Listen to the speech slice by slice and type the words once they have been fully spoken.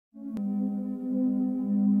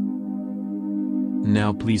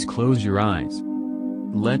Now please close your eyes.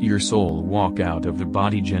 Let your soul walk out of the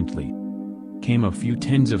body gently. Came a few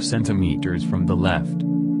tens of centimeters from the left.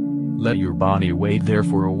 Let your body wait there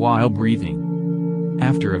for a while breathing.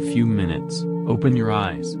 After a few minutes, open your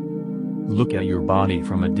eyes. Look at your body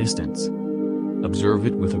from a distance. Observe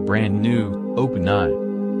it with a brand new, open eye.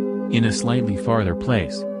 In a slightly farther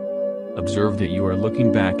place, observe that you are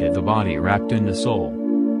looking back at the body wrapped in the soul.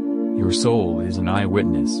 Your soul is an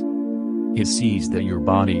eyewitness. It sees that your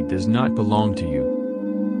body does not belong to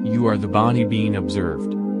you. You are the body being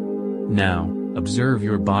observed. Now, observe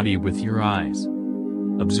your body with your eyes.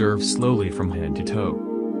 Observe slowly from head to toe.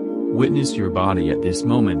 Witness your body at this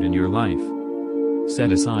moment in your life.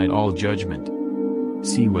 Set aside all judgment.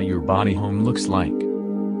 See what your body home looks like.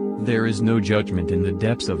 There is no judgment in the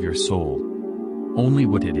depths of your soul. Only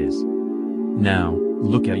what it is. Now,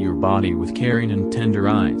 look at your body with caring and tender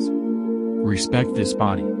eyes. Respect this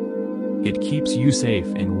body. It keeps you safe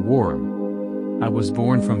and warm. I was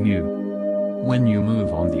born from you. When you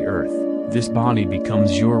move on the earth, this body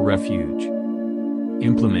becomes your refuge.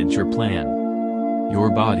 Implement your plan.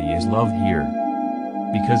 Your body is loved here.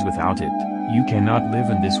 Because without it, you cannot live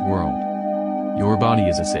in this world. Your body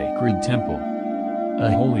is a sacred temple.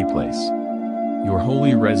 A holy place. Your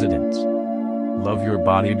holy residence. Love your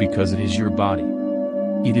body because it is your body.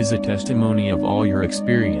 It is a testimony of all your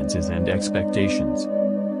experiences and expectations.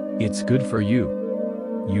 It's good for you.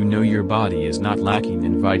 You know your body is not lacking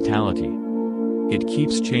in vitality. It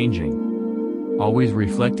keeps changing. Always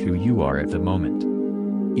reflect who you are at the moment.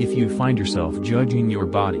 If you find yourself judging your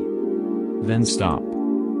body, then stop.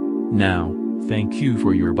 Now, thank you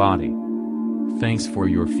for your body. Thanks for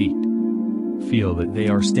your feet. Feel that they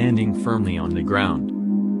are standing firmly on the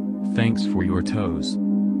ground. Thanks for your toes.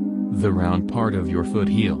 The round part of your foot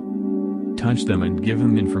heel. Touch them and give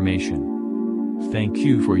them information. Thank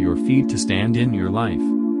you for your feet to stand in your life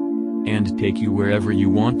and take you wherever you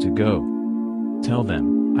want to go. Tell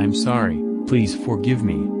them, I'm sorry, please forgive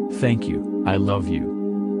me, thank you, I love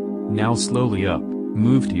you. Now slowly up,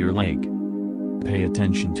 move to your leg. Pay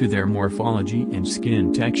attention to their morphology and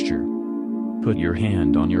skin texture. Put your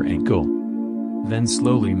hand on your ankle. Then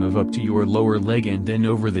slowly move up to your lower leg and then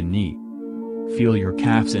over the knee. Feel your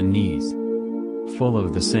calves and knees. Full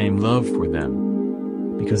of the same love for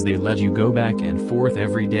them. Because they let you go back and forth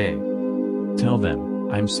every day. Tell them,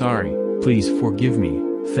 I'm sorry, please forgive me,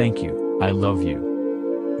 thank you, I love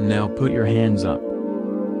you. Now put your hands up.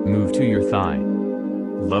 Move to your thigh.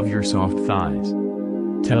 Love your soft thighs.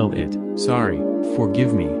 Tell it, sorry,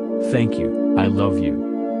 forgive me, thank you, I love you.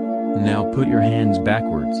 Now put your hands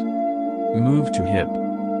backwards. Move to hip.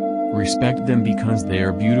 Respect them because they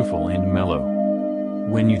are beautiful and mellow.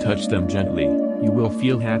 When you touch them gently, you will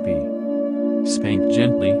feel happy. Spank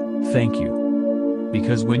gently, thank you.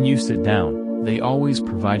 Because when you sit down, they always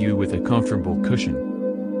provide you with a comfortable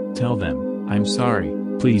cushion. Tell them, I'm sorry,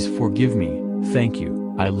 please forgive me, thank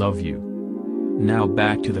you, I love you. Now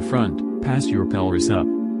back to the front, pass your pelvis up.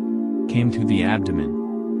 Came to the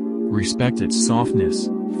abdomen. Respect its softness,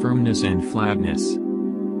 firmness and flatness.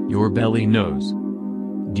 Your belly knows.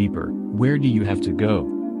 Deeper, where do you have to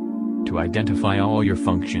go? To identify all your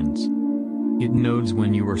functions. It knows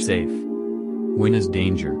when you are safe. When is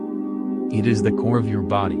danger. It is the core of your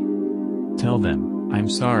body. Tell them, I'm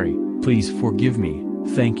sorry, please forgive me,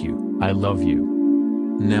 thank you, I love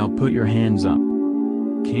you. Now put your hands up.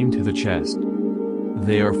 Came to the chest.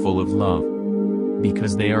 They are full of love.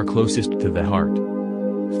 Because they are closest to the heart.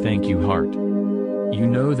 Thank you, heart. You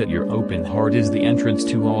know that your open heart is the entrance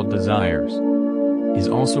to all desires. Is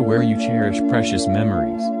also where you cherish precious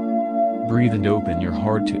memories. Breathe and open your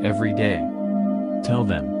heart to every day. Tell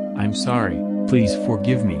them, I'm sorry, please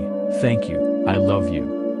forgive me, thank you, I love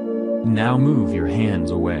you. Now move your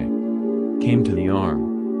hands away. Came to the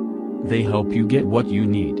arm. They help you get what you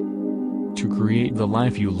need. To create the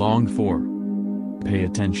life you long for. Pay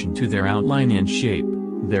attention to their outline and shape,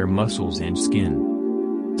 their muscles and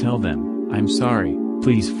skin. Tell them, I'm sorry,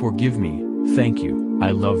 please forgive me, thank you,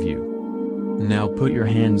 I love you. Now put your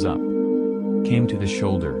hands up. Came to the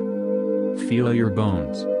shoulder. Feel your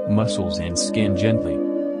bones, muscles and skin gently.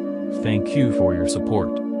 Thank you for your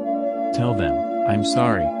support. Tell them, I'm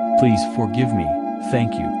sorry, please forgive me,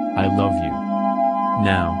 thank you, I love you.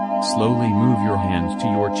 Now, slowly move your hands to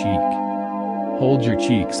your cheek. Hold your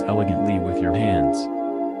cheeks elegantly with your hands.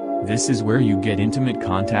 This is where you get intimate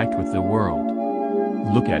contact with the world.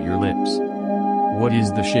 Look at your lips. What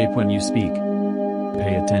is the shape when you speak?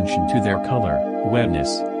 Pay attention to their color, wetness,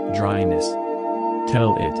 dryness.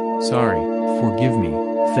 Tell it, sorry, forgive me,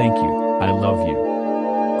 thank you, I love you.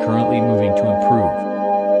 Currently moving to improve.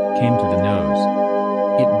 Came to the nose.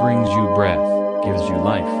 It brings you breath, gives you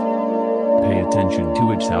life. Pay attention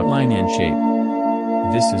to its outline and shape.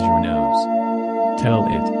 This is your nose. Tell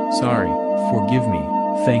it, sorry, forgive me,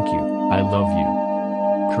 thank you, I love you.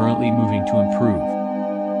 Currently moving to improve.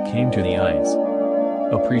 Came to the eyes.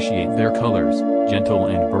 Appreciate their colors, gentle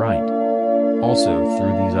and bright. Also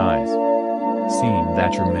through these eyes. Seeing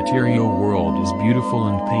that your material world is beautiful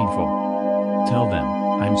and painful. Tell them,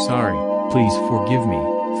 I'm sorry, please forgive me,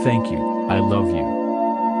 thank you, I love you.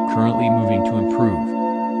 Currently moving to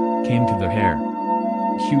improve. Came to the hair.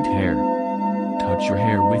 Cute hair. Touch your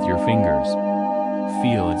hair with your fingers.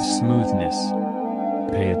 Feel its smoothness.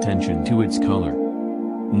 Pay attention to its color.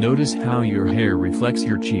 Notice how your hair reflects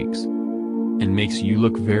your cheeks and makes you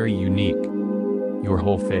look very unique. Your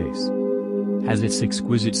whole face has its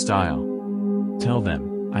exquisite style. Tell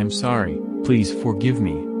them, I'm sorry, please forgive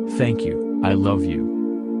me, thank you, I love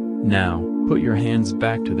you. Now, put your hands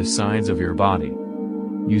back to the sides of your body.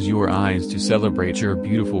 Use your eyes to celebrate your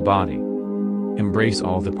beautiful body. Embrace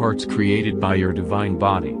all the parts created by your divine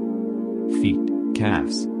body. Feet,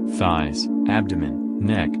 calves, thighs, abdomen,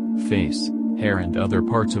 neck, face, hair and other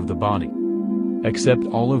parts of the body. Accept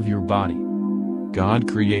all of your body. God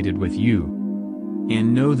created with you.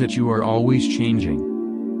 And know that you are always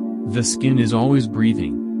changing. The skin is always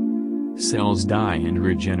breathing. Cells die and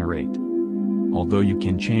regenerate. Although you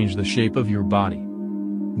can change the shape of your body.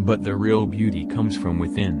 But the real beauty comes from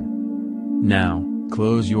within. Now,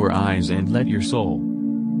 close your eyes and let your soul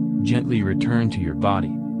gently return to your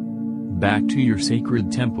body. Back to your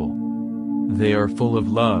sacred temple. They are full of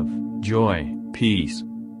love, joy, peace.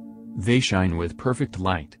 They shine with perfect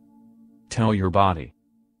light. Tell your body,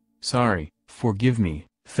 sorry, forgive me,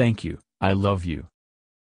 thank you, I love you.